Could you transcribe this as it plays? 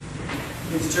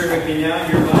Please turn with me now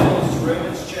in your Bibles to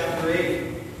Romans chapter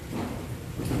 8.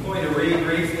 I'm going to read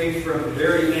briefly from the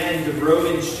very end of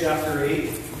Romans chapter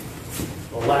 8,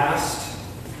 the last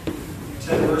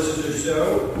 10 verses or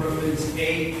so. Romans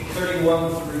 8,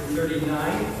 31 through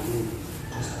 39,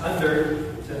 just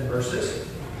under 10 verses.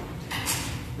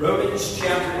 Romans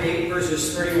chapter 8,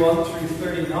 verses 31 through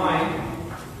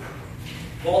 39.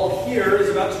 Paul here is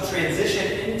about to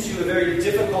transition into a very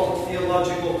difficult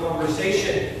theological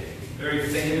conversation. Very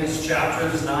famous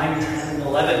chapters 9, 10, and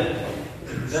 11.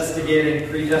 Investigating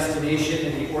predestination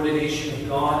and the ordination of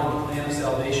God and the plan of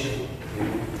salvation.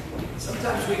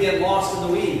 Sometimes we get lost in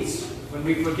the weeds when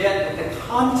we forget that the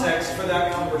context for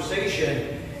that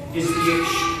conversation is the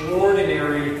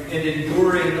extraordinary and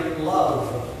enduring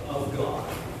love of God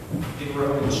in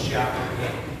Romans chapter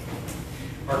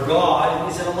 8. Our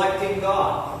God is an electing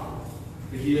God,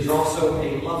 but He is also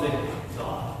a loving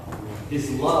God.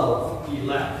 His love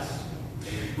elects.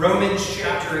 Romans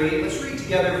chapter 8, let's read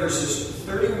together verses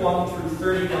 31 through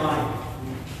 39.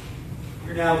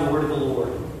 Hear now the word of the Lord.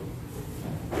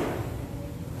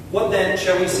 What then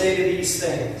shall we say to these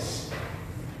things?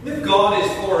 If God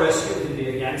is for us, who can be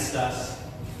against us?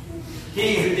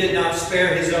 He who did not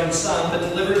spare his own Son, but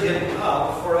delivered him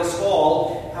up for us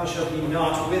all, how shall he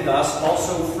not with us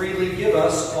also freely give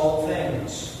us all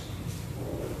things?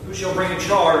 Who shall bring a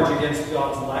charge against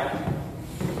God's elect?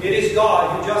 It is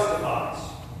God who justifies.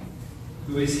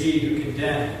 Who is he who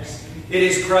condemns? It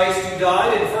is Christ who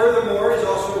died, and furthermore is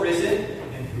also risen,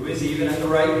 and who is even at the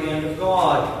right hand of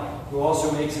God, who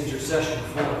also makes intercession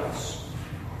for us.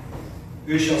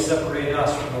 Who shall separate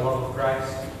us from the love of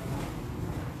Christ?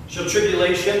 Shall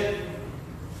tribulation,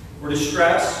 or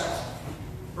distress,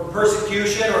 or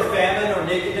persecution, or famine, or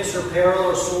nakedness, or peril,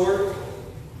 or sword?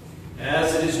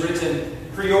 As it is written,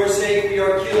 for your sake we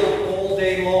are killed all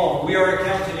day long. We are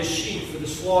accounted as sheep for the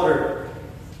slaughter.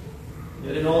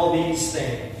 Yet in all these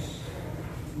things,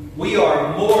 we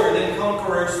are more than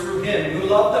conquerors through Him who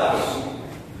loved us.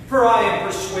 For I am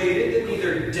persuaded that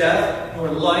neither death, nor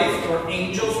life, nor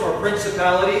angels, nor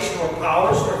principalities, nor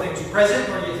powers, nor things present,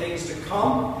 nor yet things to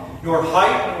come, nor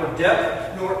height, nor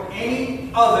depth, nor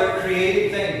any other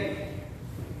created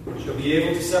thing shall be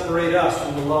able to separate us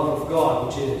from the love of God,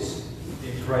 which is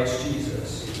in Christ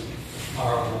Jesus,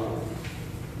 our Lord.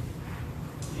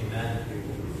 Amen.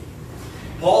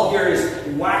 Paul here is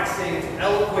waxing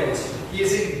eloquent. He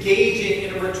is engaging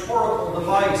in a rhetorical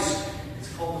device.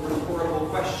 It's called the rhetorical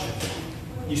question.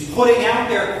 He's putting out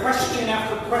there question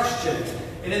after question.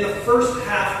 And in the first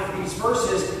half of these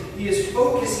verses, he is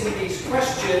focusing these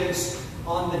questions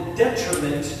on the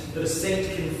detriment that a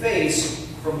saint can face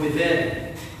from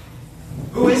within.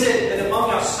 Who is it that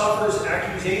among us suffers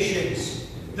accusations?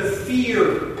 The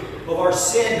fear of our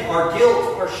sin, our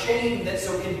guilt, our shame that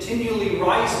so continually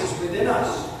rises within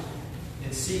us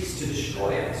and seeks to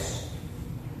destroy us.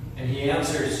 And he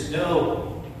answers,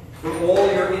 no, for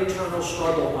all your internal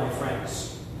struggle, my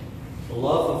friends, the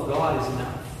love of God is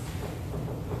enough.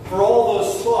 For all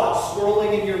those thoughts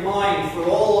swirling in your mind, for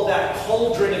all of that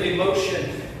cauldron of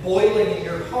emotion boiling in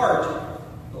your heart,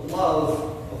 the love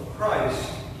of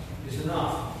Christ is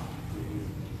enough.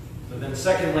 But then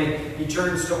secondly, he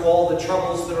turns to all the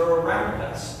troubles that are around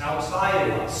us, outside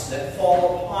of us, that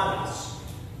fall upon us.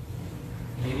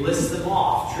 And he lists them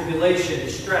off: tribulation,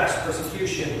 distress,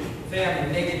 persecution,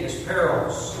 famine, nakedness,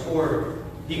 perils. Or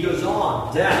he goes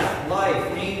on: death,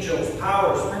 life, angels,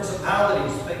 powers,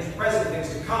 principalities, things present, things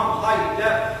to come, height,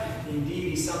 depth. Indeed,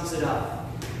 he sums it up.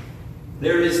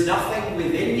 There is nothing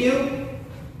within you,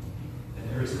 and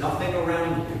there is nothing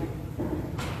around you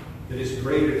that is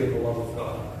greater than the love of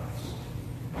God.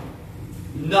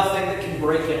 Nothing that can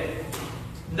break it.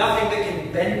 Nothing that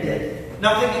can bend it.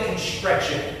 Nothing that can stretch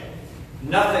it.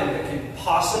 Nothing that can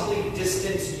possibly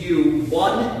distance you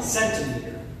 1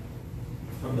 centimeter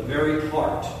from the very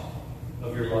heart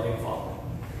of your loving Father.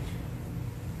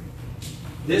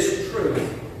 This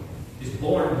truth is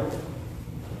born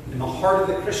in the heart of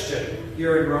the Christian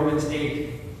here in Romans 8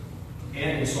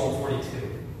 and in Psalm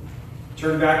 42.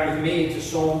 Turn back with me to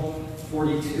Psalm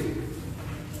 42.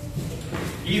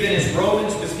 Even as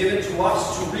Romans was given to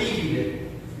us to read,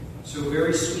 so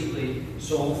very sweetly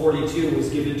Psalm 42 was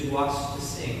given to us to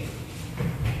sing.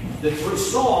 That through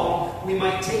song we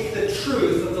might take the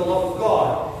truth of the love of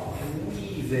God and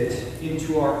weave it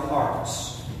into our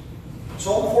hearts.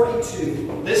 Psalm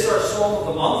 42. This is our psalm of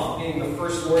the month, being the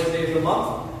first Lord's Day of the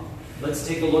month. Let's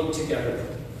take a look together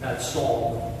at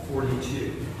Psalm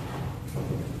 42.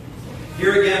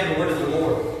 Hear again the word of the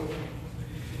Lord.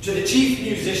 To the chief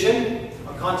musician,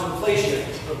 a contemplation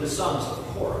of the sons of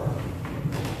Korah.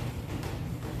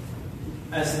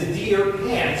 as the deer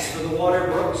pants for the water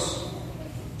brooks,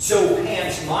 so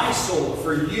pants my soul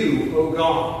for you, O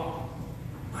God.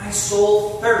 My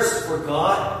soul thirsts for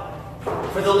God,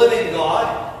 for the living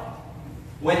God.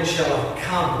 When shall I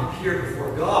come and appear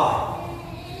before God?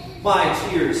 My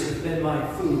tears have been my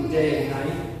food day and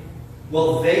night.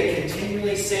 Will they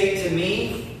continually say to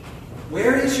me,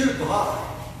 where is your God?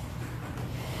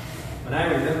 When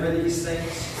I remember these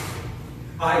things,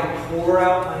 I pour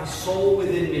out my soul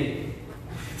within me.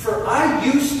 For I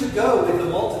used to go with the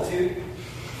multitude.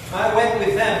 I went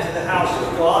with them to the house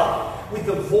of God, with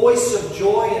the voice of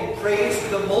joy and praise,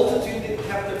 with the multitude that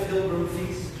kept a pilgrim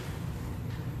feast.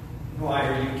 Why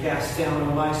are you cast down,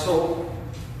 O my soul?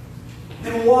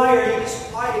 And why are you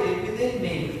disquieted within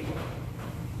me?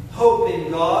 Hope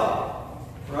in God,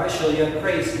 for I shall yet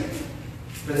praise him,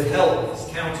 for the help of his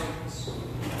countenance.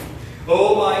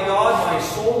 O my God, my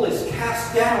soul is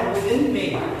cast down within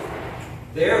me.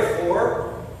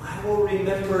 Therefore, I will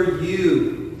remember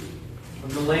you from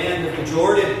the land of the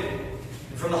Jordan,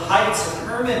 and from the heights of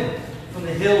Hermon, from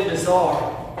the hill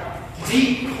Mizar.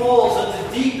 Deep calls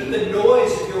unto deep at the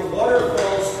noise of your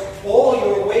waterfalls. All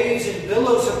your waves and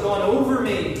billows have gone over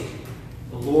me.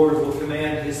 The Lord will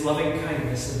command his loving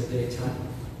kindness in the daytime,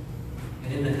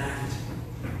 and in the night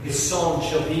his song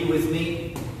shall be with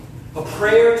me, a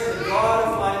prayer to the God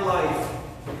of my life.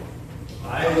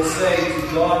 I will say to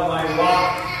God my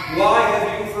rock, why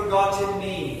have you forgotten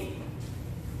me?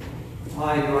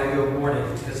 Why do I go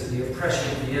mourning because of the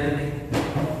oppression of the enemy?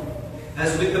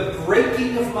 As with the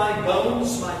breaking of my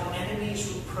bones, my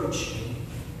enemies reproach me,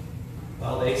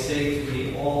 while they say to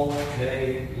me all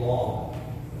day long,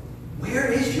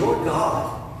 where is your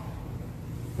God?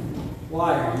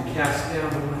 Why are you cast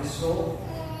down, O my soul?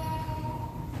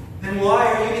 And why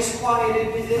are you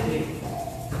disquieted within me?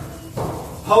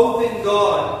 Hope in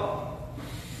God,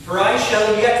 for I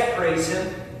shall yet praise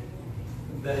him,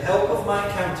 the help of my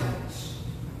countenance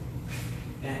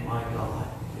and my God.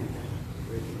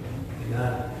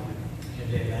 Amen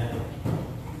and amen.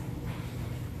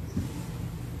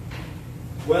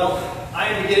 Well, I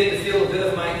am beginning to feel a bit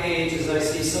of my age as I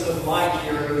see some of my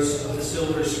heroes of the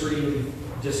silver screen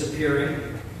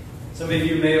disappearing. Some of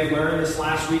you may have learned this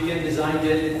last weekend, as I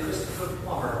did, that Christopher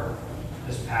Plummer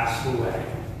has passed away.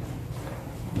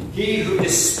 He who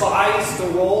despised the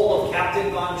role of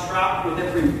Captain Von Trapp with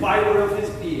every fiber of his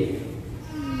being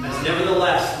has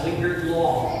nevertheless lingered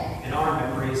long in our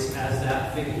memories as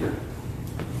that figure.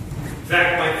 In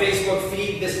fact, my Facebook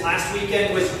feed this last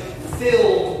weekend was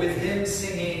filled with him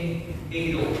singing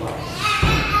Edelweiss.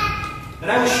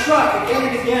 And I was struck again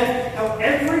and again how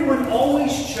everyone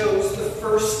always chose the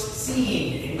first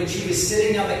scene in which he was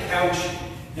sitting on the couch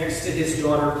next to his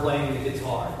daughter playing the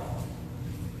guitar,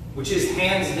 which is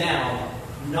hands down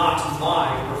not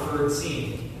my preferred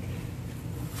scene.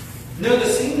 No, the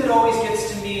scene that always gets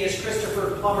to me is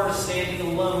Christopher Plummer standing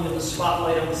alone in the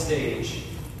spotlight on the stage,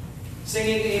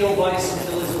 singing Edelweiss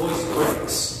until his voice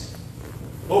breaks,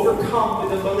 overcome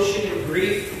with emotion and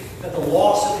grief at the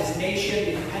loss of his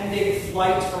nation, impending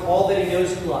flight from all that he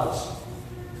knows and loves.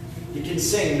 He can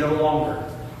sing no longer,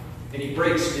 and he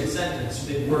breaks mid-sentence,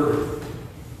 mid-word,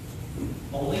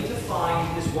 only to find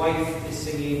his wife is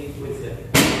singing with him.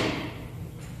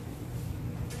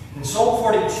 And Psalm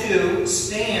 42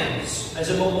 stands as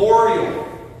a memorial,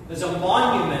 as a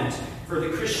monument for the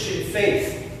Christian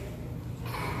faith,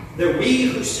 that we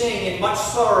who sing in much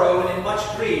sorrow and in much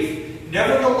grief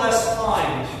nevertheless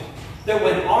find that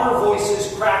when our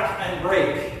voices crack and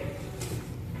break,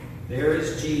 there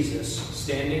is Jesus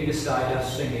standing beside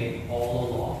us singing all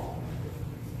along.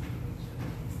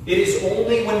 It is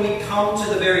only when we come to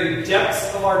the very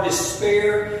depths of our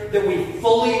despair that we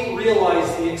fully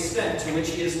realize the extent to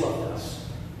which he has loved us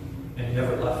and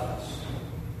never left us.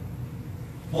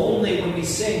 Only when we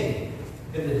sing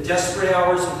in the desperate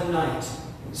hours of the night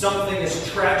something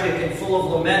as tragic and full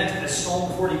of lament as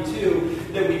Psalm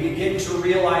 42, that we begin to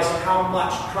realize how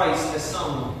much Christ has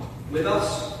sung with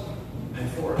us and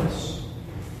for us.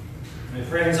 My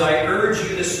friends, I urge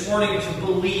you this morning to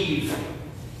believe,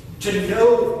 to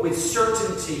know with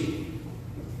certainty,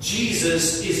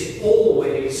 Jesus is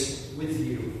always with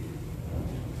you.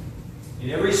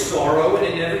 In every sorrow and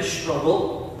in every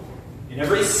struggle, in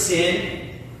every sin,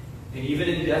 and even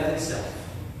in death itself.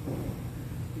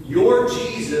 Your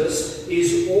Jesus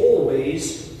is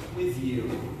always with you.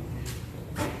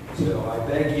 So I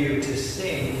beg you to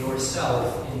sing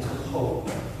yourself into hope.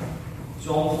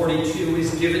 Psalm 42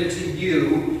 is given to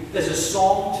you as a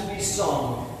song to be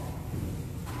sung,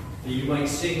 that you might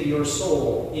sing your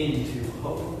soul into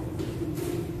hope.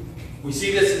 We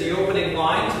see this in the opening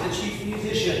line to the chief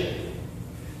musician,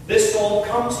 This psalm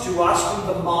comes to us from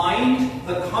the mind,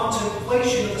 the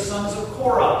contemplation of the sons of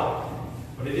Korah.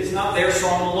 But it is not their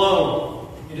song alone.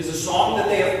 It is a song that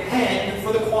they have penned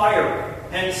for the choir.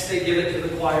 Hence, they give it to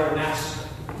the choir master.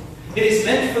 It is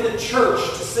meant for the church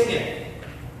to sing it.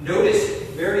 Notice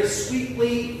very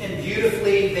sweetly and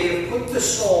beautifully they have put the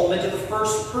psalm into the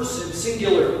first person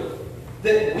singular,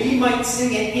 that we might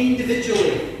sing it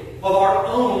individually of our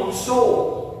own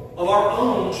soul, of our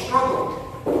own struggle.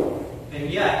 And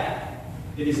yet,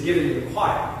 it is given to the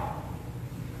choir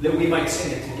that we might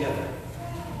sing it together.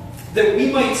 That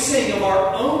we might sing of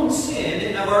our own sin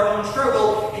and of our own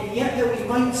struggle, and yet that we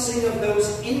might sing of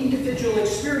those individual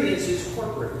experiences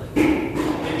corporately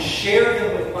and share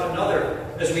them with one another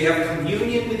as we have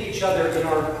communion with each other in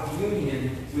our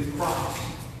union with Christ.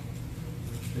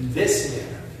 In this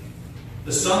manner,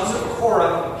 the sons of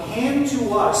Korah hand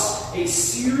to us a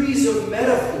series of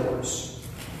metaphors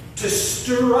to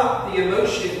stir up the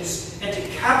emotions and to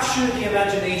capture the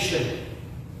imagination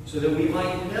so that we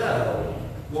might know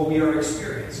what we are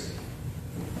experiencing,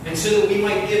 and so that we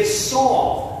might give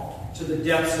song to the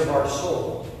depths of our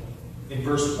soul. In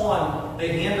verse 1,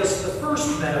 they hand us the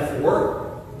first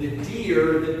metaphor, the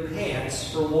deer that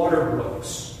pants for water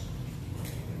brooks.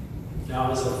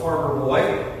 Now, as a farmer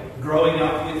boy, growing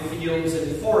up in fields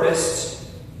and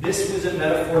forests, this was a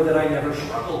metaphor that I never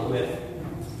struggled with.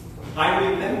 I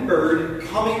remembered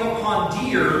coming upon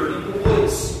deer in the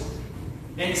woods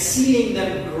and seeing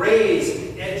them graze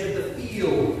at the edge of the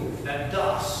field at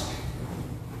dusk.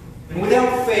 And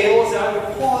without fail, as I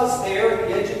would pause there at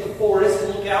the edge of the forest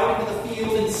and look out into the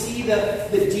field and see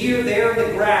the deer there in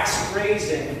the grass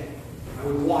grazing, I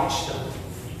would watch them.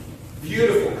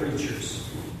 Beautiful creatures,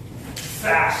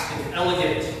 fast and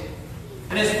elegant.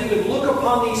 And as we would look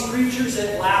upon these creatures,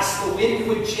 at last the wind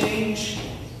would change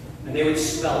and they would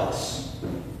smell us.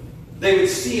 They would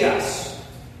see us.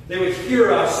 They would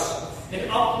hear us. And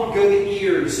up would go the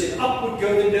ears, and up would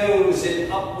go the nose,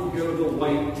 and up would go the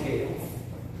white tail.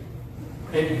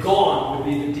 And gone would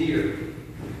be the deer.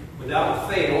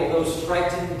 Without fail, those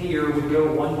frightened deer would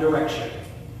go one direction,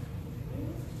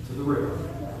 to the river.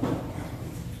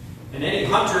 And any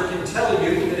hunter can tell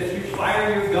you that if you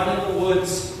fire your gun in the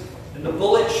woods, and the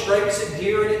bullet strikes a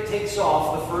deer and it takes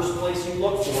off, the first place you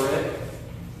look for it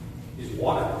is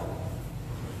water.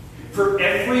 For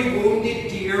every wounded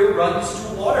deer runs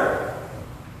to water.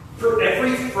 For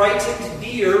every frightened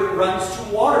deer runs to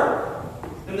water.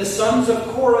 And the sons of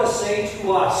Korah say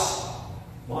to us,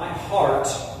 my heart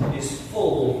is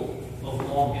full of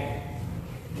longing.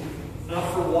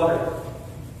 Not for water,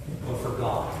 but for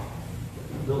God,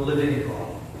 the living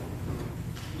God.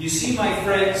 You see, my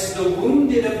friends, the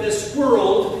wounded of this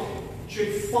world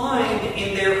should find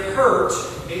in their hurt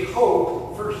a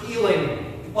hope for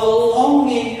healing, a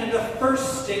longing and a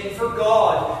thirsting for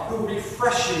God who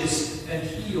refreshes and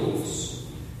heals.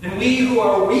 And we who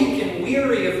are weak and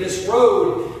weary of this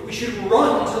road, we should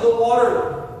run to the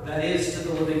water, that is, to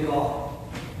the living God.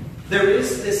 There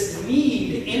is this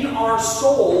need in our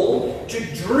soul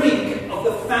to drink of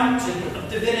the fountain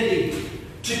of divinity,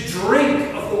 to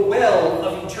drink of the well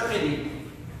of eternity.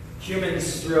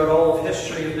 Humans throughout all of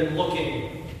history have been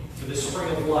looking for the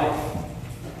spring of life.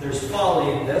 There's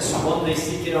folly in this. One, they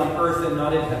seek it on earth and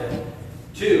not in heaven.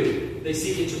 Two, they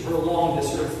seek it to prolong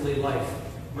this earthly life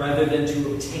rather than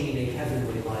to obtain a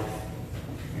heavenly life.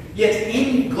 Yet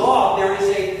in God there is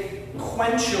a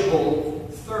quenchable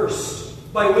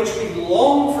thirst by which we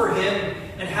long for Him,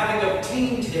 and having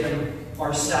obtained Him,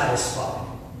 are satisfied.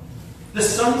 The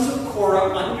sons of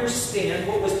Korah understand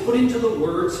what was put into the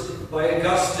words by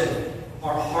Augustine.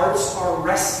 Our hearts are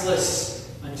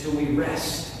restless until we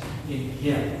rest in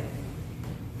Him.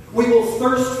 We will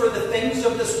thirst for the things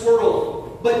of this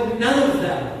world, but none of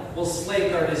them will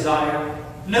slake our desire.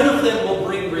 None of them will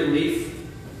bring relief.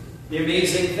 The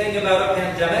amazing thing about a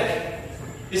pandemic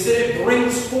is that it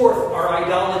brings forth our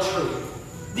idolatry.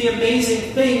 The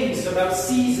amazing things about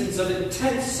seasons of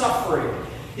intense suffering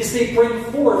is they bring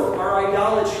forth our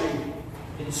idolatry.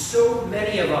 And so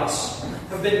many of us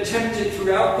have been tempted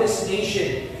throughout this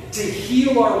nation to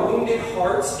heal our wounded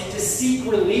hearts and to seek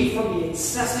relief from the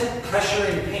incessant pressure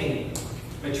and pain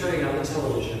by turning on the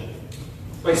television,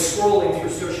 by scrolling through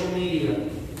social media.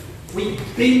 We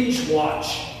binge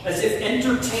watch as if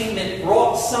entertainment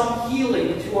brought some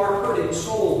healing to our hurting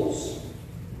souls.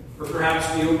 Or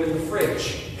perhaps we open the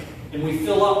fridge and we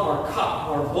fill up our cup,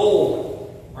 our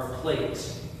bowl, our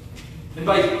plate. And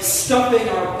by stuffing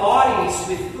our bodies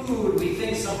with food, we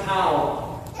think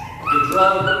somehow the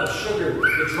drug of sugar,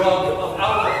 the drug of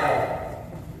alcohol,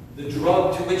 the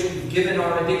drug to which we've given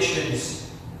our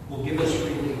addictions will give us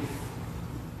relief.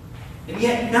 And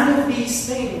yet none of these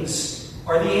things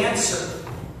are the answer.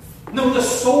 No, the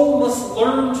soul must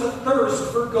learn to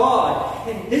thirst for God.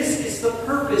 And this is the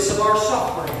purpose of our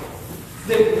suffering.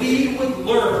 That we would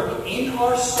learn in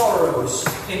our sorrows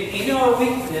and in our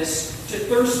weakness to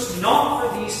thirst not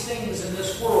for these things in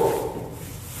this world,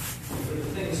 but for the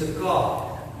things of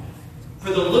God,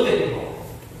 for the living God,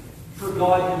 for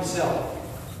God Himself.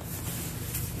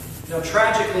 Now,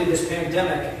 tragically, this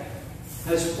pandemic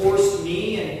has forced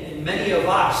me and many of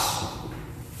us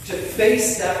to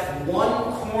face that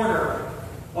one corner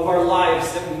of our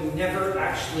lives that we never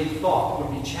actually thought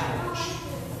would be challenged.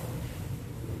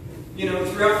 You know,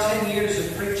 throughout 10 years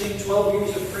of preaching, 12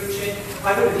 years of preaching,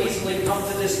 I would have easily come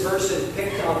to this verse and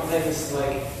picked on things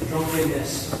like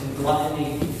drunkenness and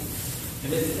gluttony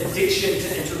and addiction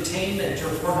to entertainment or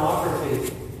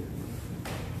pornography.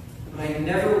 But I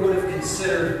never would have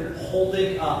considered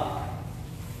holding up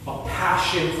a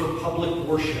passion for public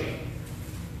worship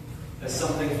as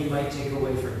something He might take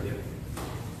away from you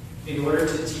in order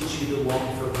to teach you to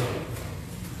long for Him.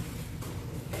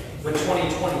 But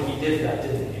 2020, He did that,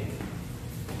 didn't He?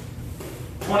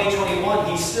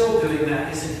 2021, He's still doing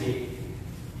that, isn't He?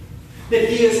 That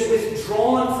He has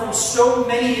withdrawn from so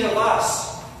many of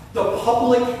us the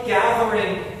public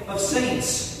gathering of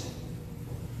saints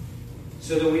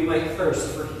so that we might thirst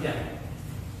for Him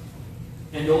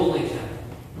and only Him.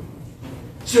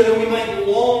 So that we might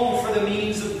long for the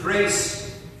means of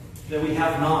grace that we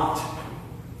have not.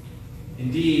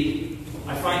 Indeed,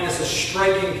 I find this a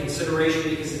striking consideration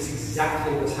because it's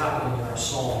exactly what's happening in our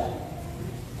psalm.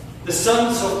 The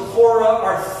sons of Korah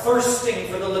are thirsting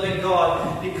for the living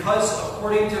God because,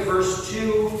 according to verse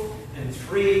 2 and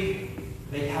 3,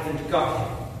 they haven't got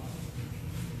Him.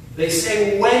 They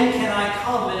say, "When can I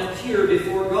come and appear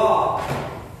before God?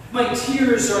 My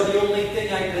tears are the only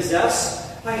thing I possess.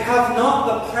 I have not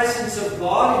the presence of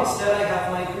God. Instead, I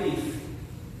have my grief.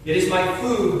 It is my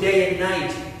food day and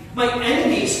night. My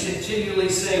enemies continually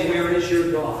say, 'Where is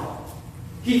your God?'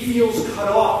 He feels cut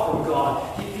off from God.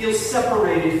 He feels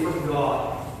separated from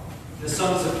God." The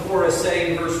sons of Korah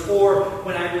say in verse 4,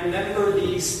 "When I remember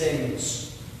these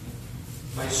things,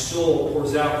 my soul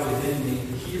pours out within me."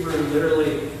 The Hebrew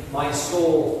literally, "my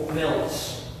soul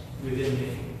melts within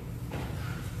me."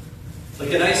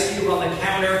 Like an ice cube on the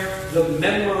counter, the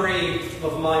memory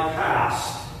of my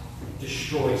past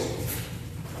destroys me,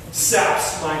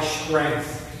 saps my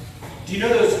strength. Do you know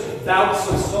those bouts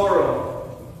of sorrow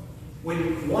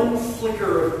when one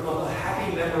flicker of a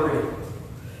happy memory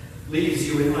leaves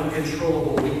you in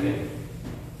uncontrollable weeping?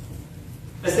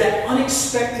 As that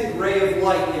unexpected ray of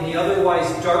light in the otherwise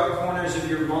dark corners of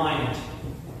your mind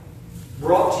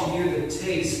brought to you the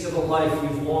taste of a life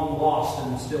you've long lost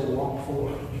and still long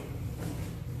for.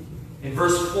 In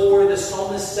verse 4, the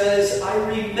psalmist says, "I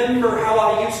remember how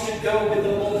I used to go with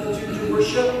the multitude to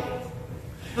worship.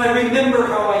 I remember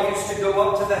how I used to go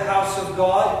up to the house of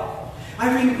God.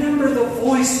 I remember the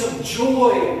voice of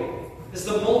joy as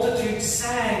the multitude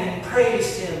sang and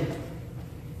praised Him.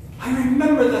 I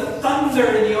remember the thunder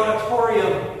in the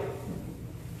auditorium.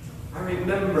 I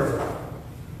remember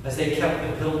as they kept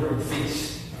the pilgrim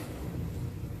feast.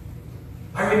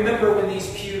 I remember when these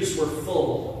pews were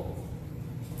full.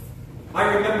 I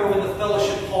remember when the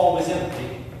fellowship hall was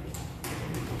empty.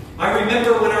 I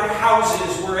remember when our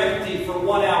houses were empty for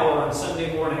 1 hour on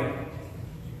Sunday morning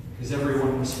because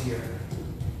everyone was here.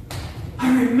 I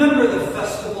remember the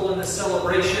festival and the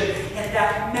celebration, and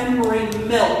that memory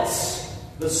melts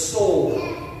the soul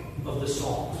of the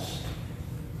psalmist,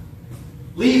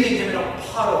 leaving him in a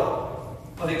puddle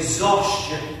of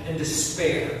exhaustion and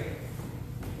despair,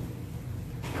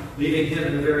 leaving him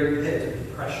in the very pit of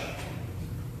depression.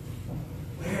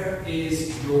 Where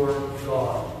is your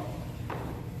God?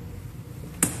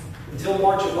 Until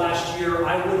March of last year,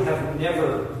 I would have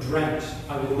never dreamt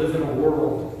I would live in a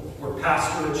world or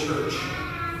pastor a church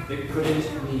that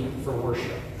couldn't meet for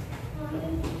worship.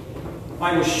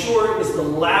 I was sure it was the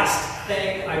last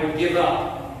thing I would give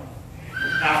up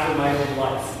after my own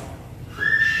life.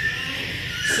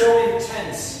 So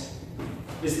intense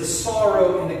is the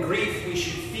sorrow and the grief we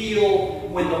should feel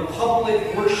when the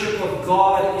public worship of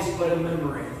God is but a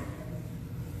memory,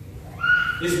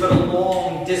 is but a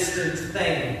long, distant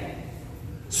thing.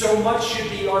 So much should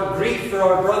be our grief for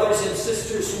our brothers and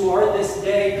sisters who are this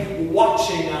day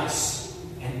watching us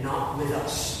and not with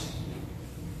us.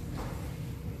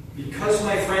 Because,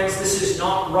 my friends, this is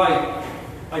not right,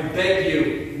 I beg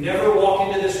you, never walk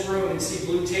into this room and see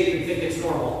blue tape and think it's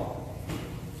normal,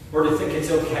 or to think it's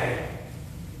okay.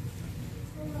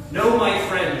 No, my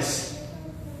friends,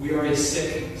 we are a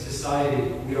sick society.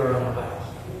 We are unwell.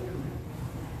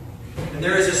 And And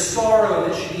there is a sorrow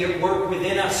that should be at work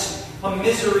within us, a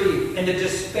misery and a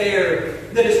despair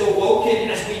that is awoken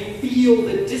as we feel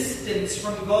the distance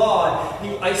from God,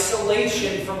 the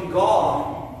isolation from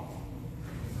God.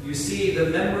 You see,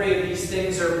 the memory of these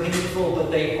things are painful,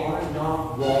 but they are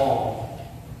not wrong.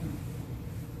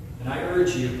 And I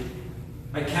urge you,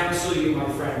 I counsel you, my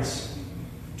friends,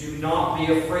 do not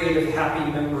be afraid of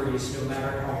happy memories, no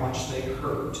matter how much they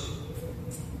hurt.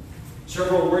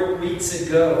 Several weeks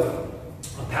ago,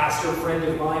 a pastor friend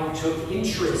of mine took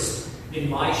interest in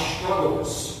my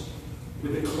struggles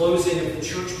with the closing of the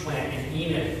church plant in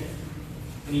Enid.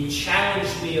 And he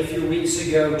challenged me a few weeks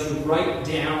ago to write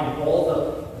down all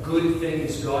the good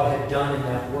things God had done in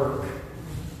that work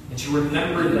and to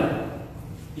remember them.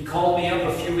 He called me up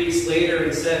a few weeks later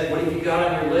and said, "What have you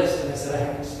got on your list?" And I said, "I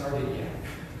haven't started yet."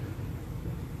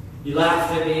 He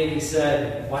laughed at me and he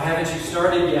said, "Why haven't you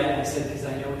started yet?" And I said, "Because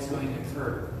I know it's going to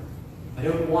hurt. I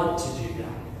don't want to do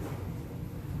that."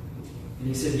 And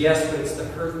he said, "Yes, but it's the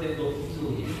hurt that will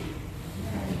heal you."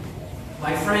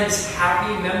 My friends,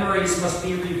 happy memories must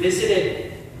be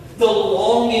revisited. The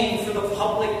longing for the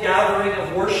public gathering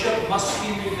of worship must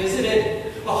be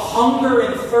revisited. A hunger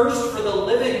and thirst for the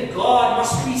living God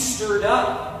must be stirred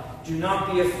up. Do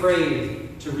not be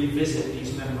afraid to revisit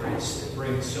these memories that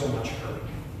bring so much hurt,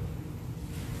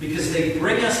 because they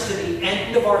bring us to the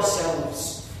end of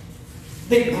ourselves.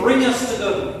 They bring us to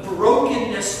the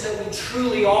brokenness that we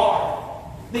truly are.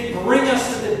 They bring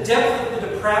us to the depth of the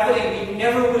depravity we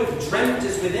never would have dreamt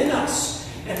is within us.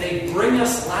 And they bring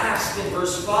us last, in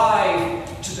verse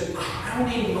 5, to the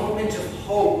crowning moment of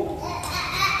hope,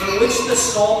 in which the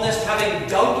psalmist, having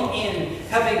dug in,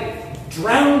 having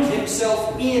drowned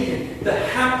himself in the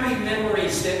happy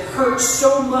memories that hurt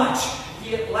so much,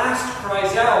 he at last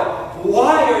cries out,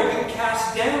 "Why are you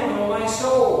cast down, O my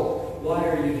soul? Why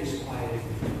are you disquieted?"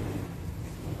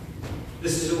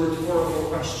 This is a rhetorical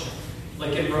question,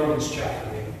 like in Romans chapter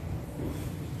 8.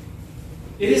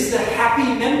 It is the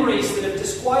happy memories that have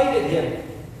disquieted him.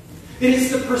 It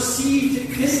is the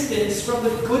perceived distance from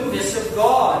the goodness of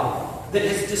God that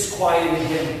has disquieted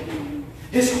him.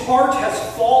 His heart has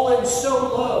fallen so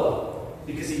low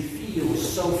because he feels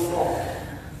so far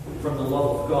from the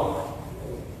love of God.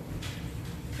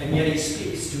 And yet he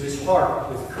speaks to his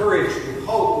heart with courage, with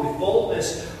hope, with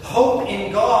boldness. Hope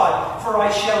in God, for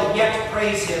I shall yet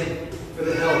praise him for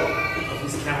the help of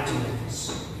his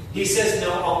countenance. He says,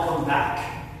 "No, I'll come back.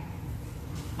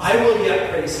 I will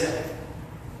yet praise him.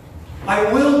 I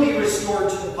will be restored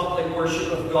to the public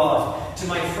worship of God." To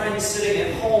my friends sitting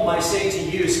at home, I say to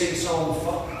you, sing Psalm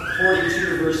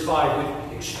 42, verse 5,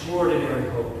 with extraordinary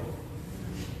hope.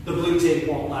 The blue tape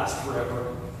won't last forever.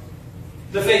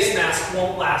 The face mask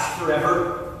won't last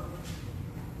forever.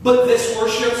 But this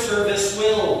worship service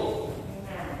will.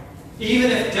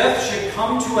 Even if death should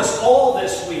come to us all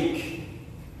this week,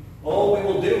 all we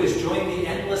will do is join the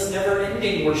endless,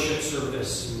 never-ending worship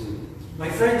service. My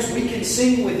friends, we can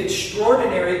sing with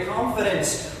extraordinary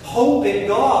confidence, hope in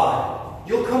God.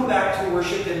 You'll come back to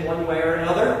worship in one way or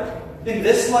another, in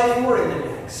this life or in the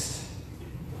next.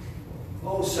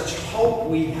 Oh, such hope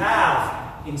we have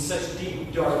in such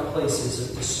deep, dark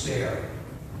places of despair.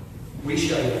 We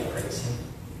shall yet praise him.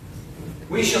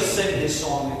 We shall sing his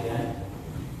song again.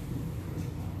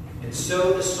 And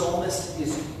so the psalmist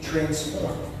is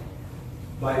transformed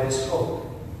by this hope.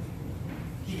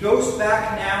 He goes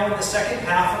back now in the second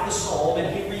half of the psalm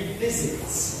and he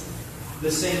revisits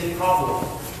the same problem.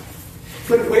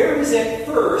 But whereas at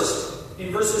first,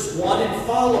 in verses 1 and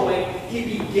following,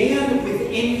 he began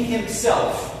within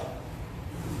himself,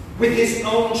 with his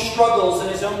own struggles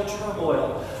and his own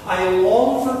turmoil. I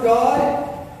long for God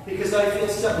because I feel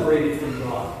separated from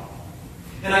God.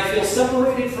 And I feel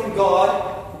separated from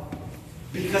God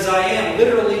because I am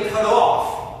literally cut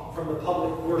off from the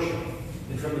public worship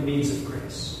and from the means of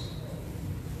grace.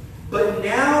 But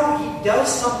now he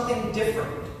does something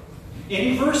different.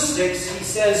 In verse 6, he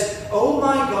says, "Oh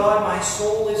my God, my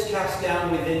soul is cast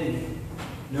down within me."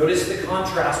 Notice the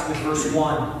contrast with verse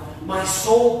 1. My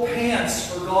soul pants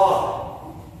for God.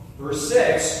 Verse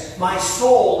 6, my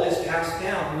soul is cast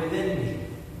down within me.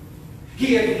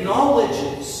 He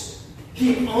acknowledges,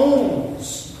 he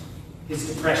owns his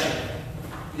depression,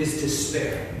 his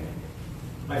despair.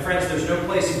 My friends, there's no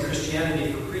place in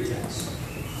Christianity for pretense.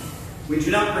 We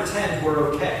do not pretend we're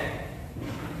okay.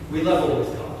 We level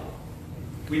with God.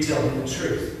 We tell him the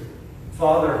truth.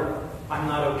 Father, I'm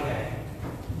not okay.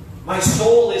 My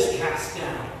soul is cast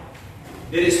down.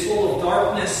 It is full of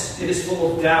darkness. It is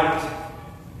full of doubt.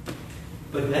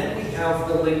 But then we have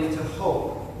the link to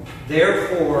hope.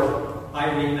 Therefore, I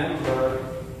remember.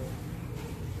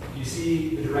 You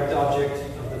see the direct object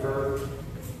of the verb?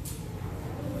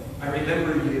 I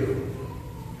remember you.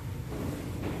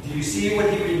 Do you see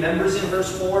what he remembers in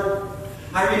verse 4?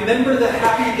 I remember the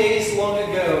happy days long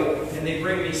ago, and they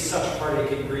bring me such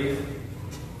heartache and grief.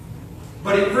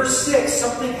 But in verse 6,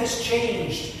 something has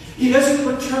changed. He doesn't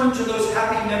return to those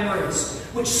happy memories,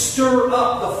 which stir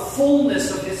up the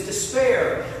fullness of his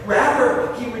despair.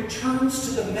 Rather, he returns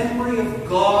to the memory of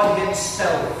God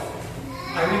himself.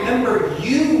 I remember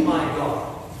you, my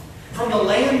God, from the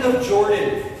land of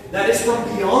Jordan, that is from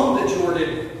beyond the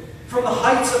Jordan, from the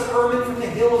heights of Hermon, from the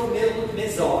hill of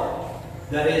Mizar,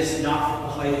 that is not from the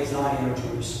height of Zion or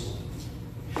Jerusalem.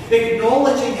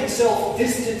 Acknowledging himself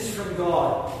distanced from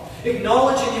God,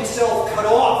 acknowledging himself cut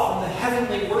off from the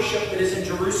heavenly worship that is in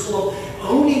Jerusalem,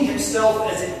 owning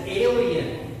himself as an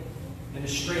alien and a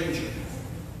stranger.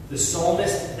 The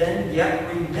psalmist then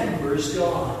yet remembers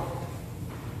God.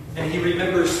 And he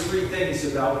remembers three things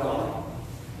about God.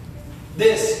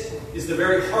 This is the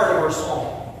very heart of our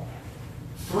psalm.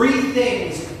 Three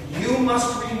things you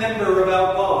must remember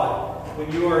about God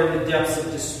when you are in the depths of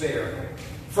despair.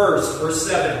 First, verse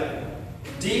 7.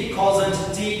 Deep calls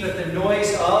unto deep at the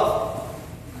noise of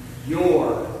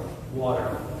your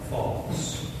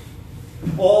waterfalls.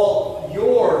 All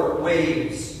your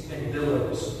waves and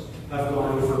billows have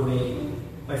gone over me.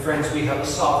 My friends, we have a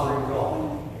sovereign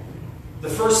God. The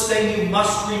first thing you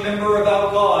must remember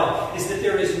about God is that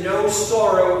there is no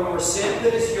sorrow nor sin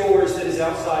that is yours that is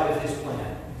outside of his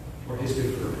plan or his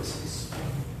good purposes.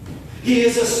 He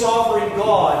is a sovereign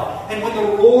God, and when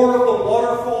the roar of the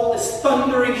waterfall is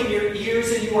thundering in your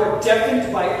ears and you are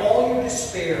deafened by all your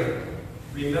despair,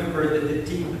 remember that the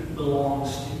deep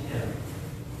belongs to him.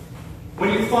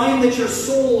 When you find that your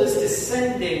soul is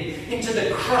descending into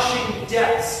the crushing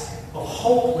depths of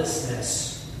hopelessness,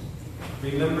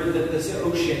 remember that this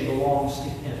ocean belongs to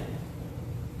him.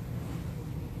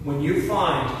 When you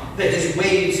find that his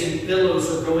waves and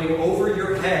billows are going over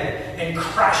your head and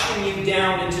crashing you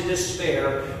down into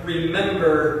despair,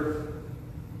 remember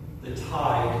the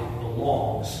tide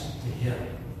belongs to him.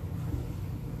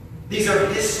 These are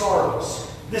his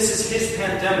sorrows. This is his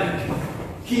pandemic.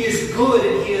 He is good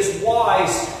and he is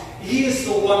wise. He is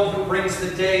the one who brings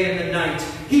the day and the night.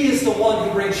 He is the one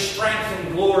who brings strength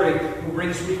and glory, who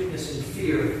brings weakness and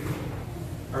fear.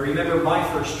 I remember my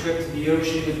first trip to the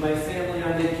ocean with my family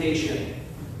on vacation.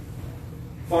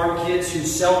 Farm kids who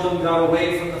seldom got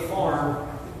away from the farm,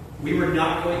 we were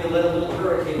not going to let a little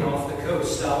hurricane off the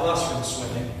coast stop us from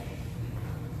swimming.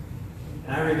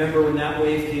 And I remember when that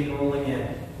wave came rolling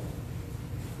in.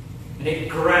 And it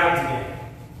grabbed me.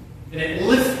 And it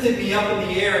lifted me up in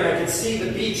the air, and I could see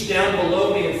the beach down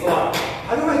below me and thought,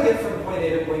 how do I get from point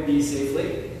A to point B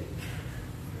safely?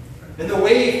 And the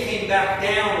wave came back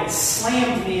down and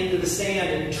slammed me into the sand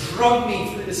and drugged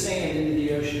me through the sand into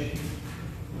the ocean.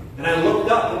 And I looked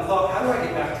up and thought, how do I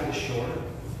get back to the shore?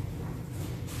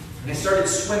 And I started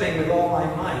swimming with all my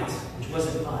might, which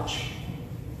wasn't much.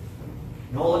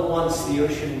 And all at once, the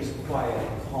ocean was quiet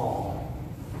and calm.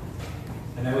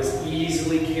 And I was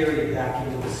easily carried back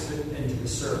into the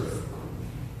surf.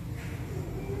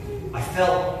 I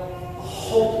felt a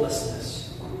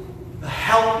hopelessness, a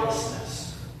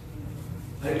helplessness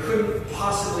that I couldn't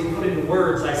possibly put into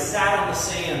words. I sat on the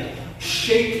sand,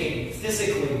 shaking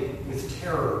physically with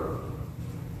terror.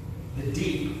 The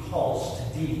deep calls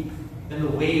to deep, and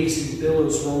the waves and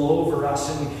billows roll over us,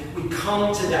 and we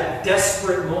come to that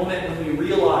desperate moment when we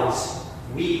realize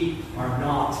we are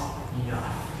not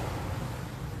enough.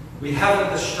 We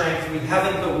haven't the strength, we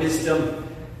haven't the wisdom.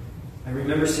 I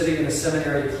remember sitting in a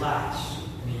seminary class,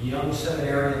 and a young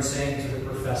seminarian saying to the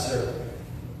professor,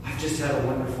 I've just had a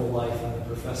wonderful life. And the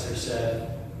professor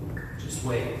said, just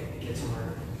wait, it gets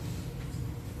harder.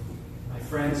 My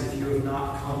friends, if you have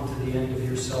not come to the end of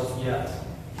yourself yet,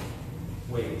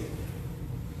 wait.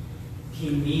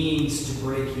 He means to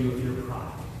break you of your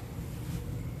pride.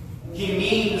 He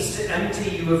means to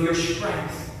empty you of your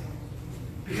strength.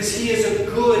 Because he is a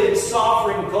good and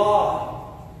sovereign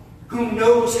God who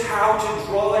knows how to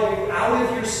draw you out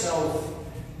of yourself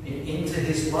and into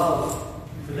his love.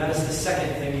 For that is the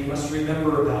second thing you must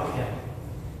remember about him.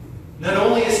 Not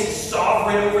only is he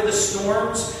sovereign over the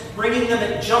storms, bringing them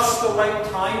at just the right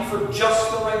time for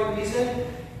just the right reason,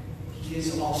 he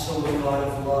is also a God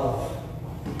of love.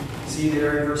 See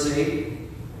there in verse 8?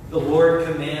 The Lord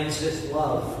commands his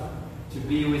love to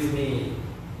be with me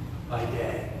by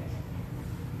day.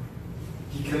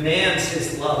 He commands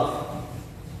his love.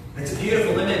 It's a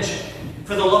beautiful image.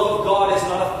 For the love of God is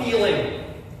not a feeling,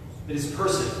 it is a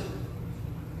person.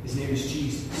 His name is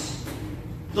Jesus.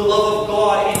 The love of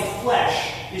God in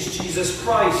flesh is Jesus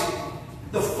Christ.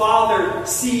 The Father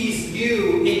sees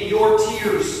you in your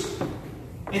tears.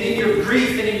 And in your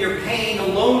grief and in your pain,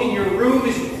 alone in your room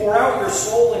as you pour out your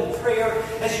soul in prayer,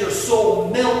 as your soul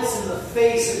melts in the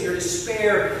face of your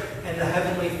despair, and the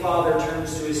Heavenly Father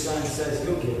turns to His Son and says,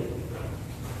 go get it.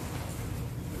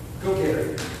 Go get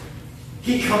it.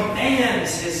 He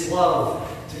commands His love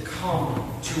to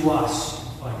come to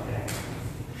us like that.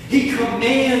 He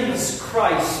commands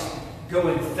Christ, go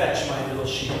and fetch my little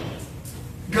sheep.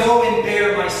 Go and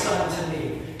bear my son to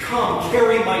me. Come,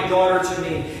 carry my daughter to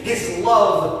me. His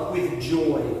love with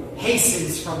joy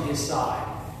hastens from His side.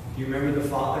 Do you remember the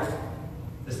Father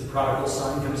as the prodigal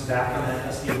son comes back on that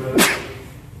dusty road?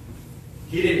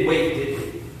 He didn't wait, did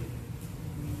he?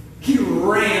 He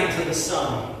ran to the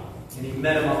Son and He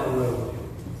met Him on the road.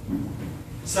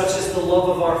 Such is the love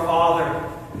of our Father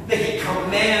that He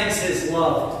commands His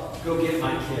love. Go get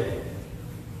my kid.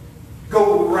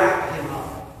 Go wrap him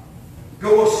up.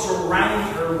 Go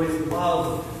surround her with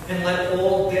love and let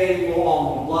all day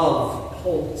long love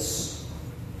pulse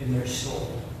in their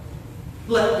soul.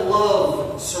 Let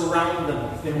love surround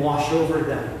them and wash over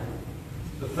them.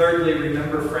 But thirdly,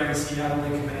 remember, friends, He not only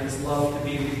commands love to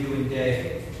be with you in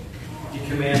day, He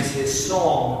commands His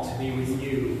song to be with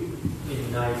you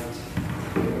in night.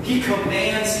 He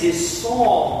commands His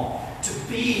song to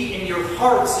be in your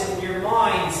hearts and in your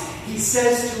minds. He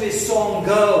says to His song,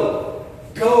 go.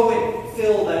 Go and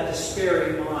fill that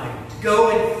despairing mind.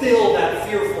 Go and fill that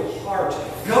fearful heart.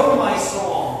 Go, my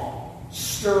song.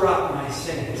 Stir up my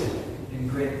saint and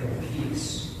grant them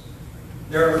peace.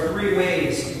 There are three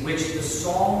ways in which the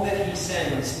song that He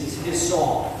sends is His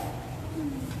song.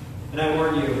 And I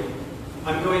warn you,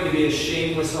 I'm going to be a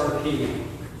shameless RP.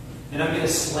 And I'm going to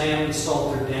slam the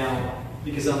Psalter down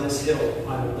because on this hill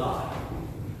I will die.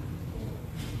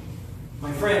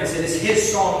 My friends, it is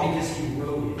His song because He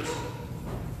wrote it.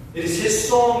 It is His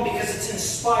song because it's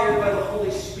inspired by the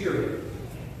Holy Spirit.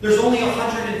 There's only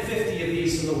 150 of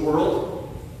these in the world,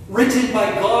 written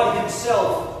by God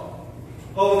Himself.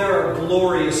 Oh, there are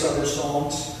glorious other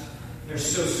songs. They're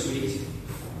so sweet.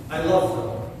 I love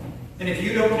them. And if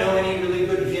you don't know any really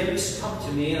good hymns, come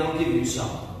to me and I'll give you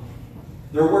some.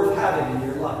 They're worth having in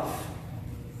your life.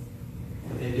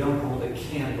 But they don't hold a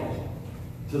candle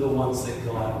to the ones that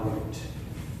God wrote.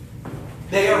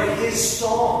 They are His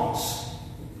songs.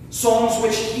 Songs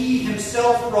which He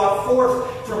Himself brought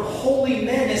forth from holy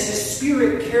men as His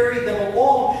Spirit carried them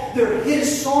along. They're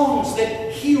His songs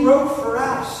that He wrote for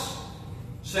us.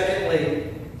 Secondly,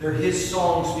 they're His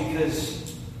songs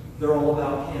because they're all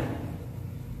about Him.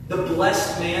 The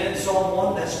blessed man in Psalm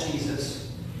 1, that's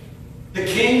Jesus. The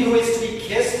king who is to be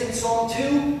kissed in Psalm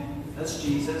 2, that's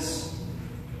Jesus.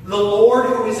 The Lord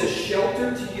who is a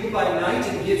shelter to you by night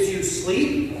and gives you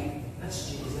sleep,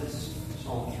 that's Jesus.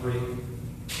 Psalm 3.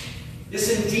 Yes,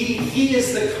 indeed, He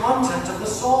is the content of the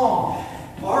song.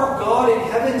 Our God in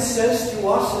heaven says to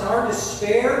us in our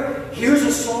despair, here's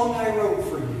a song I wrote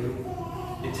for you.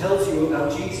 It tells you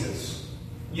about Jesus.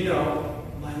 You know,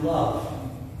 my love.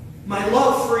 My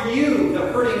love for you,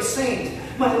 the hurting saint.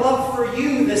 My love for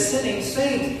you, the sinning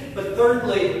saint. But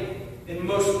thirdly, and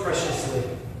most preciously,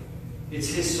 it's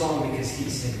His song because He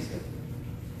sings it.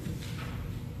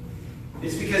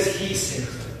 It's because He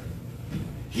sings it.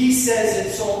 He says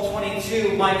in Psalm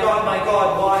 22, my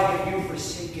God, why have you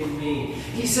forsaken me?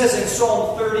 He says in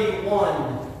Psalm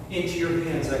 31, into your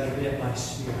hands I commit my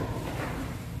spirit.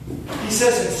 He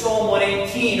says in Psalm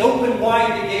 118, open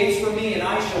wide the gates for me and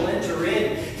I shall enter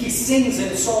in. He sings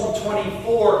in Psalm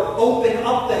 24, open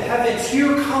up the heavens.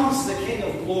 Here comes the King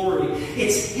of glory.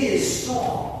 It's His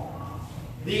song.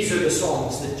 These are the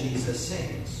songs that Jesus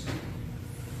sings.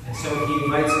 And so He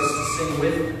invites us to sing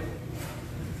with Him.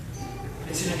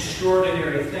 It's an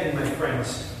extraordinary thing, my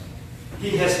friends.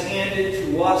 He has handed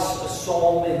to us a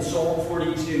psalm in Psalm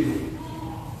 42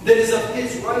 that is of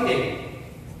His writing,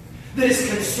 that is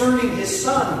concerning His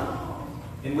Son,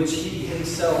 in which He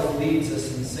Himself leads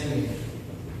us in singing.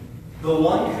 The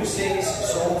one who sings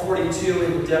Psalm 42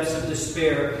 in the depths of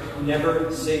despair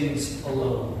never sings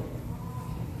alone.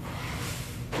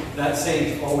 That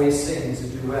saint always sings a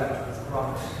duet with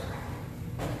Christ.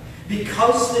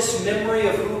 Because this memory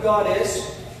of who God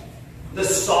is, the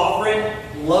sovereign,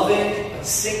 loving,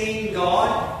 singing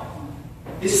God,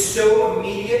 is so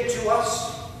immediate to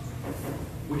us,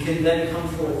 we can then come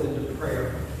forth into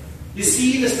prayer. You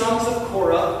see, the sons of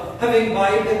Korah, having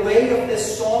by the way of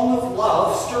this song of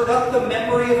love stirred up the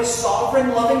memory of a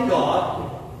sovereign, loving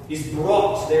God, He's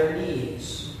brought their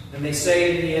needs. And they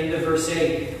say in the end of verse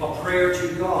 8, a prayer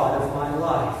to God of my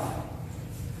life.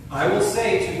 I will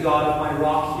say to God of my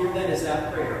rock, here then is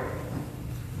that prayer.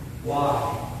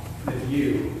 Why have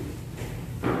you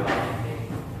forgotten me?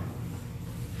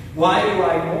 Why do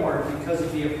I mourn because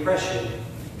of the oppression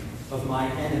of my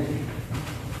enemy.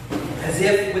 As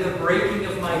if with a breaking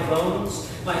of my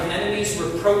bones, my enemies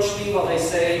reproach me while they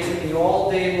say to me all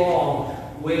day long,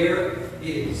 where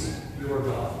is your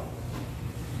God?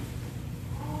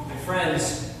 My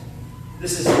friends,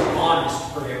 this is an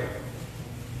honest prayer.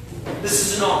 This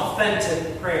is an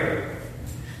authentic prayer.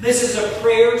 This is a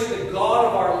prayer to the God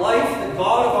of our life, the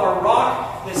God of our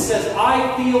rock, that says,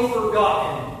 I feel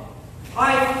forgotten.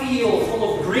 I feel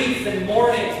full of grief and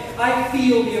mourning. I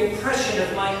feel the oppression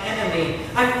of my enemy.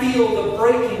 I feel the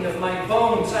breaking of my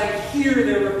bones. I hear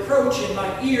their reproach in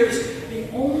my ears. The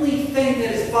only thing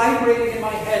that is vibrating in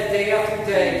my head day after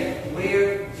day,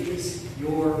 where is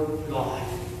your God?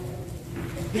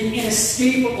 The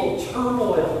inescapable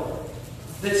turmoil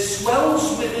that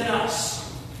swells within us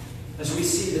as we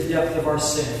see the depth of our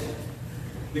sin,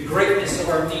 the greatness of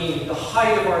our need, the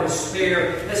height of our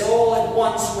despair, as all at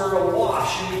once we're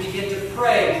awash and we begin to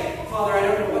pray. Father, I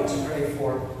don't know what to pray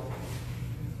for.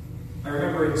 I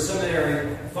remember in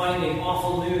seminary finding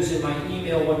awful news in my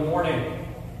email one morning.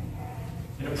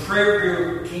 And a prayer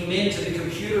group came into the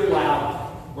computer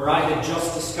lab where I had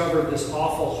just discovered this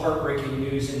awful, heartbreaking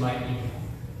news in my email.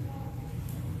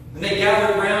 And they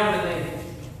gathered around and they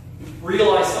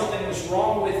realized something was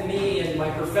wrong with me, and my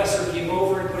professor came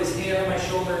over and put his hand on my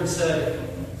shoulder and said,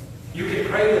 you can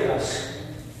pray with us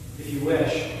if you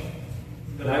wish,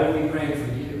 but I will be praying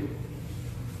for you.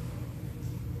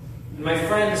 And my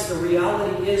friends, the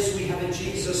reality is we have a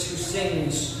Jesus who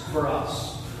sings for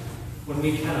us when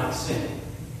we cannot sing.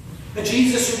 A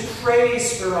Jesus who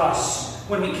prays for us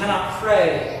when we cannot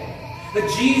pray. The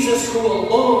Jesus who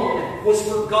alone was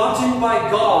forgotten by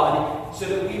God so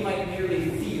that we might merely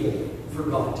feel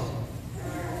forgotten.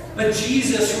 A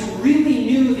Jesus who really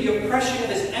knew the oppression of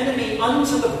his enemy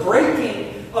unto the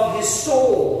breaking of his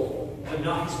soul, but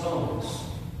not his bones.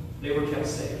 They were kept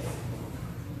safe.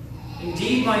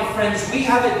 Indeed, my friends, we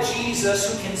have a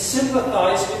Jesus who can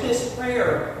sympathize with this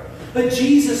prayer. A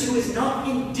Jesus who is not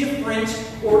indifferent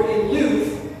or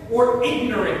aloof or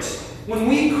ignorant. When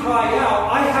we cry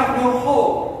out, I have no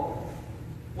hope,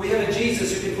 we have a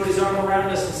Jesus who can put his arm around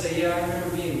us and say, yeah, I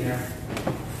remember being there.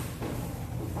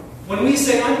 When we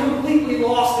say, I'm completely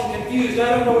lost and confused, I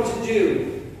don't know what to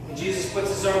do, and Jesus puts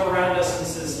his arm around us and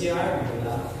says, yeah, I remember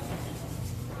that.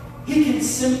 He can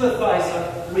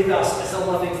sympathize with us as a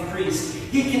loving priest.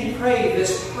 He can pray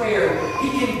this prayer.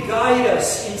 He can guide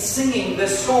us in singing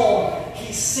this psalm.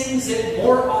 He sings it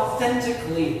more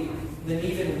authentically than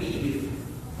even we do.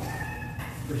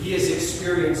 For he has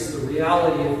experienced the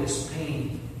reality of this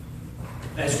pain.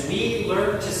 As we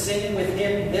learn to sing with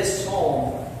him this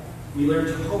psalm, we learn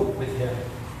to hope with him.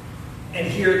 And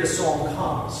here the psalm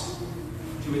comes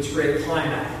to its great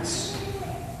climax.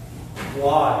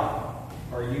 Why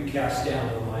are you cast down,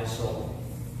 O my soul?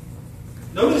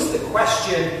 Notice the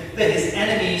question that his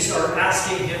enemies are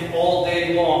asking him all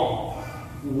day long.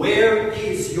 Where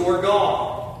is your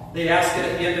God? They ask it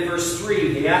at the end of verse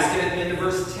 3. They ask it at the end of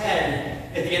verse 10.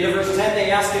 At the end of verse 10, they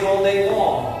ask it all day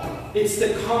long. It's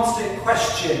the constant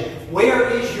question. Where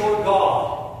is your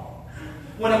God?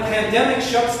 When a pandemic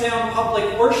shuts down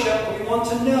public worship, we want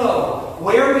to know,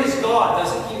 where is God?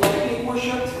 Doesn't he like being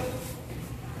worshipped?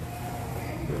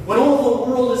 When all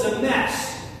the world is a mess,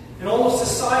 and all of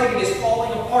society is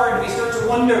falling apart, and we start to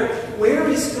wonder, where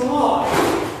is God?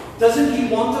 Doesn't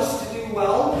he want us to do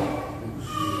well?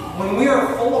 When we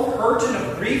are full of hurt and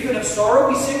of grief and of sorrow,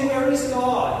 we say, where is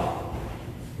God?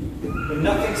 When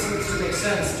nothing seems to make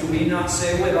sense, do we not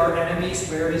say with our enemies,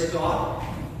 where is God?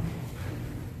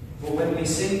 But when we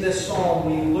sing this psalm,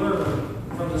 we learn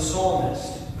from the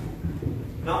psalmist,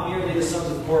 not merely the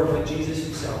sons of Korah, but Jesus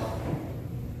himself,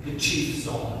 the chief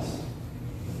psalmist.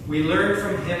 We learn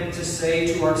from him to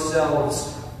say to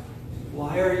ourselves,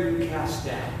 why are you cast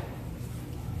down?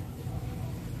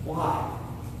 Why?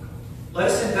 Let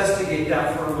us investigate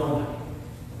that for a moment.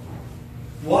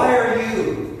 Why are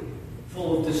you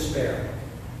full of despair?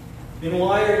 And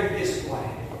why are you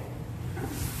disquieted?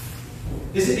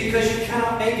 Is it because you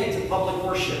cannot make it to public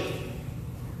worship?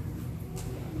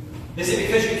 Is it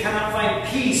because you cannot find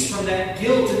peace from that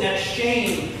guilt and that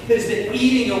shame that has been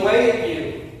eating away at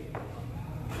you?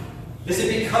 Is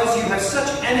it because you have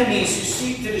such enemies who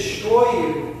seek to destroy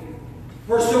you,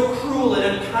 who are so cruel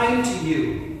and unkind to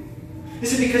you?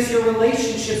 Is it because your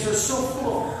relationships are so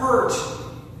full of hurt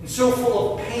and so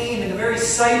full of pain, and the very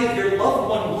sight of your loved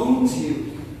one wounds you?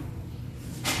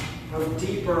 How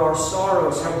deep are our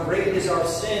sorrows? How great is our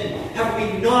sin? Have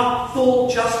we not full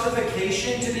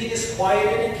justification to be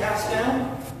disquieted and cast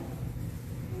down?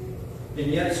 And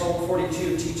yet Psalm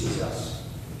 42 teaches us,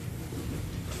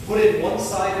 put in one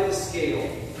side of the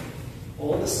scale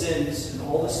all the sins and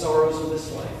all the sorrows of this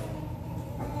life,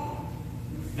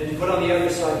 and to put on the other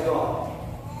side God,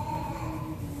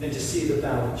 and to see the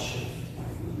balance shift.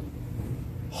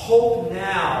 Hope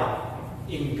now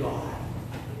in God.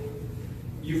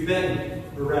 You've been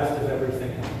bereft of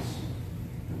everything else.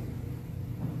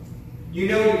 You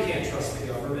know you can't trust the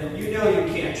government. You know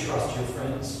you can't trust your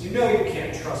friends. You know you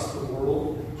can't trust the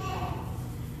world.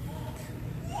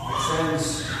 My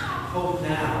friends, hope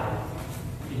now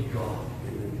in God.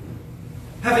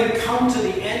 Having come to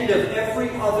the end of every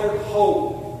other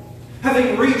hope,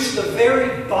 having reached the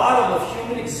very bottom of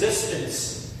human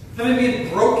existence, having been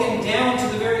broken down to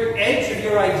the very edge of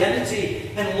your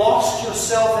identity and lost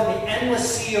yourself in the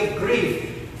endless sea of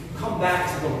grief, come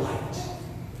back to the light.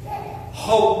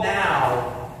 Hope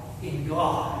now in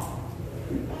God.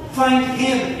 Find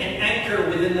Him an anchor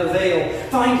within the veil.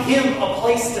 Find Him a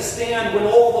place to stand when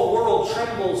all the world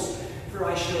trembles, for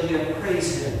I shall yet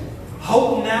praise Him.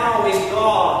 Hope now in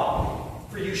God,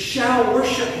 for you shall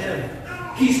worship Him.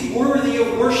 He's worthy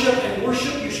of worship, and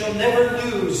worship you shall never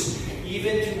lose,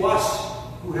 even to us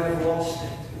who have lost it.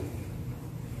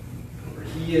 For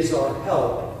He is our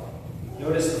help.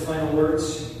 Notice the final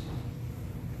words.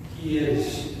 He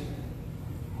is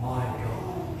my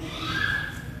God.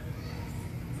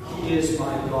 He is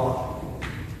my God.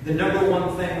 The number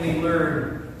one thing we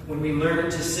learn when we learn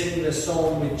to sing the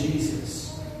psalm with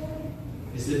Jesus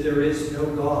is that there is no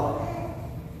God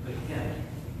but Him.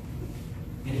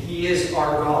 And He is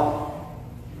our God,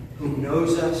 who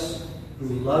knows us, who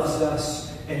loves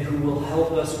us, and who will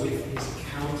help us with His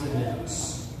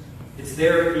countenance. It's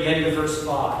there at the end of verse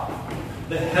 5.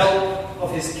 The help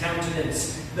of His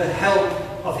countenance. The help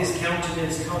of His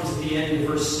countenance comes at the end of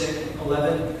verse 6,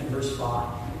 11 and verse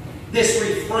 5. This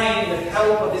refrain, the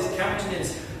help of His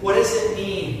countenance, what does it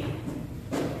mean?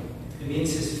 It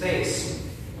means His face.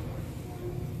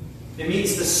 It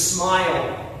means the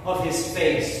smile of His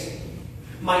face.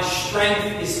 My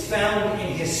strength is found in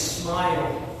His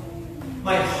smile.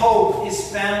 My hope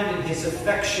is found in His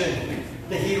affection.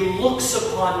 That He looks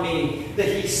upon me, that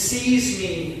He sees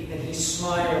me, and He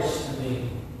smiles to me.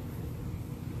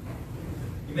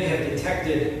 You may have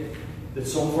detected that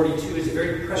Psalm 42 is a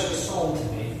very precious psalm to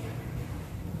me.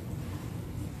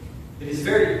 It is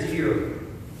very dear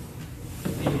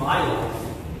in my life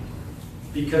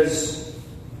because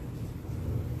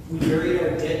we buried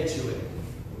our dead to it.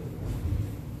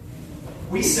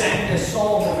 We sang this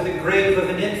psalm over the grave of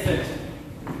an infant,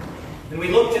 and we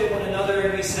looked at one another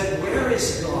and we said, "Where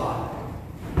is God?"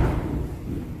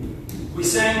 We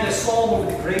sang this psalm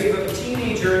over the grave of a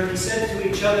teenager and we said to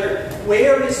each other,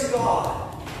 "Where is God?"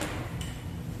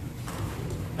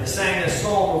 I sang this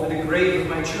psalm over the grave of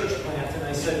my church plant and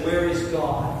I said, "Where is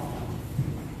God?"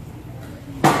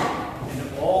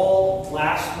 And all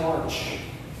last March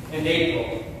and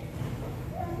April,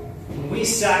 when we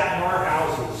sat in our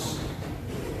houses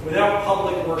without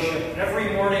public worship, every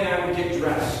morning I would get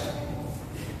dressed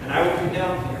and I would come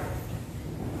down here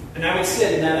and I would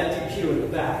sit in that empty pew at the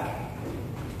back.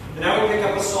 And I would pick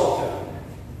up a psalter,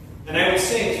 and I would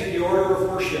sing through the order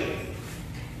of worship.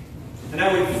 And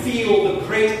I would feel the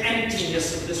great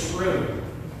emptiness of this room,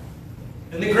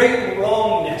 and the great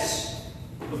wrongness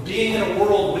of being in a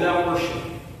world without worship.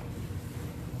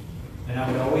 And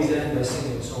I would always end by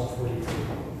singing Psalm 42.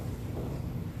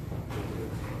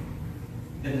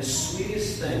 And the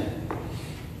sweetest thing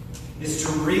is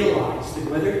to realize that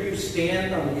whether you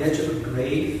stand on the edge of a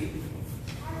grave,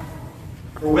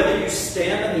 or whether you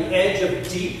stand on the edge of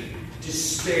deep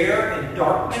despair and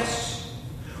darkness,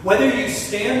 whether you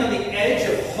stand on the edge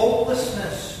of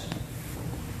hopelessness,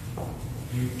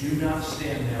 you do not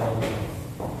stand there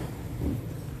alone.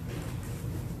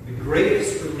 The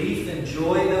greatest relief and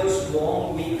joy those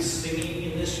long weeks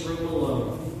singing in this room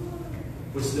alone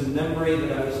was the memory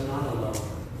that I was not alone.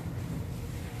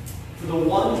 For the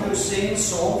one who sings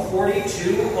Psalm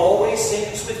 42 always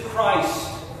sings with Christ.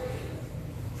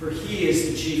 For He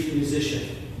is the chief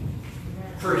musician.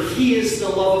 For He is the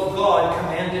love of God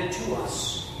commanded to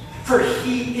us. For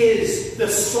He is the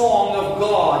song of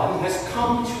God who has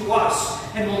come to us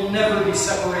and will never be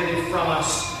separated from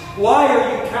us. Why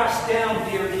are you cast down,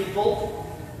 dear people?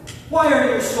 Why are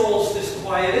your souls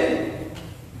disquieted?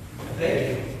 I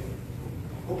beg you,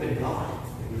 hope in God.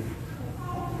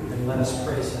 And let us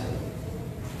praise Him.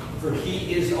 For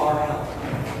He is our help.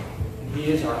 And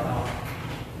He is our help.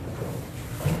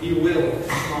 He will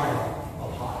smile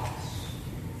upon us.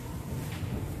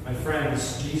 My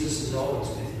friends, Jesus is always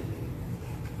with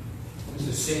you.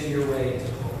 So sing your way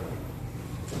into hope.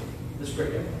 Let's pray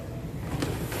together.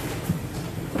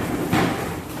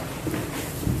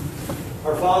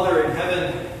 Our Father in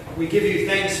heaven, we give you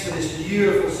thanks for this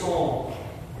beautiful psalm.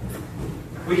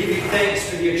 We give you thanks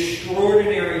for the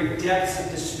extraordinary depths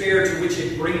of despair to which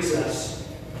it brings us,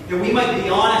 that we might be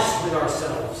honest with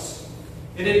ourselves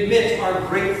and admit our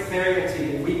great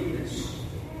frailty and weakness,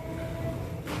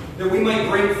 that we might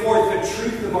bring forth the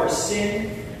truth of our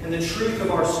sin and the truth of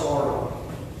our sorrow.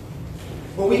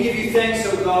 But we give you thanks,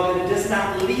 O God, that it does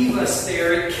not leave us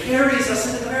there. It carries us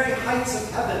into the very heights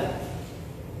of heaven.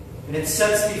 And it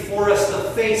sets before us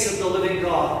the face of the living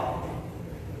God.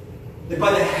 That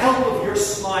by the help of your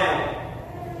smile,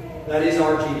 that is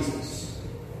our Jesus.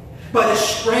 By the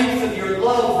strength of your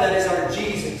love, that is our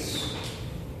Jesus.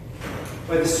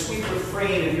 By the sweet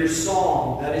refrain of your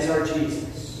song, that is our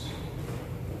Jesus.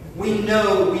 We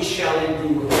know we shall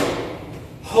endure.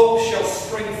 Hope shall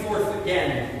spring forth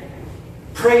again.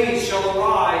 Praise shall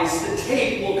arise. The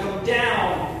tape will come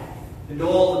down. And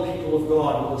all the people of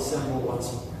God will assemble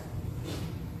once more.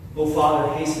 O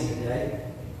Father, hasten today.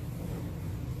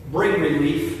 Bring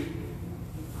relief,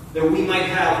 that we might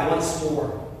have once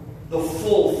more the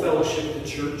full fellowship of the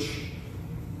church.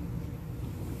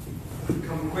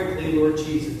 Come quickly, Lord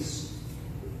Jesus,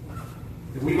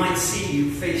 that we might see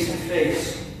you face to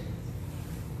face,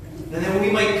 and that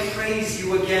we might praise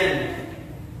you again,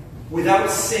 without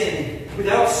sin,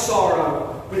 without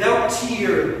sorrow, without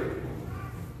tear,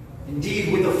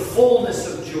 indeed with the fullness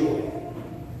of joy.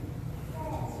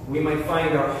 We might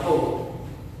find our hope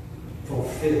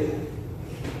fulfilled.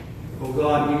 Oh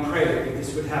God, we pray that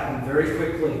this would happen very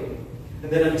quickly,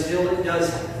 and that until it does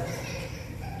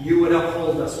happen, you would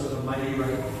uphold us with a mighty right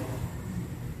hand.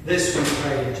 This we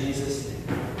pray in Jesus' name.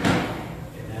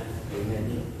 Amen.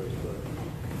 Amen.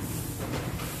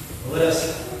 Let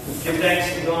us give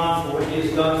thanks to God for what he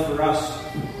has done for us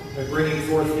by bringing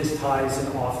forth his tithes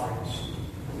and offerings.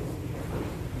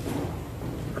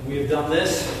 We have done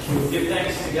this. We will give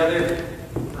thanks together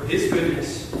for his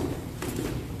goodness.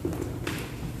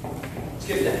 Let's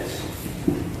give thanks.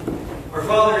 Our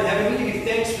Father in heaven, we give you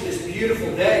thanks for this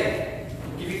beautiful day.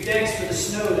 We give you thanks for the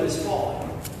snow that has fallen.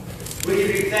 We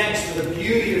give you thanks for the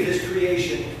beauty of this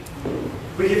creation.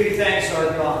 We give you thanks, our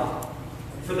God,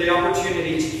 for the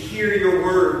opportunity to hear your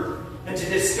word and to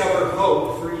discover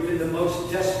hope for even the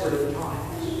most desperate of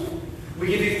times. We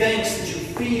give you thanks that you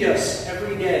feed us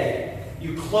every day.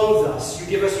 You clothe us. You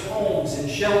give us homes and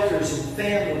shelters and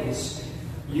families.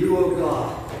 You, O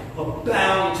God,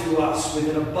 abound to us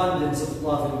with an abundance of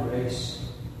love and grace.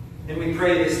 And we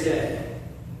pray this day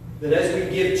that as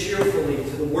we give cheerfully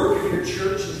to the work of your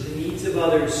church and to the needs of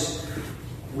others,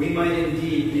 we might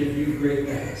indeed give you great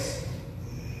thanks.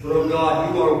 For, O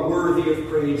God, you are worthy of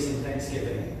praise and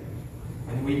thanksgiving.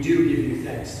 And we do give you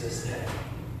thanks this day.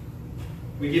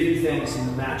 We give you thanks in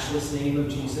the matchless name of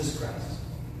Jesus Christ.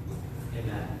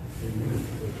 Amen. Amen.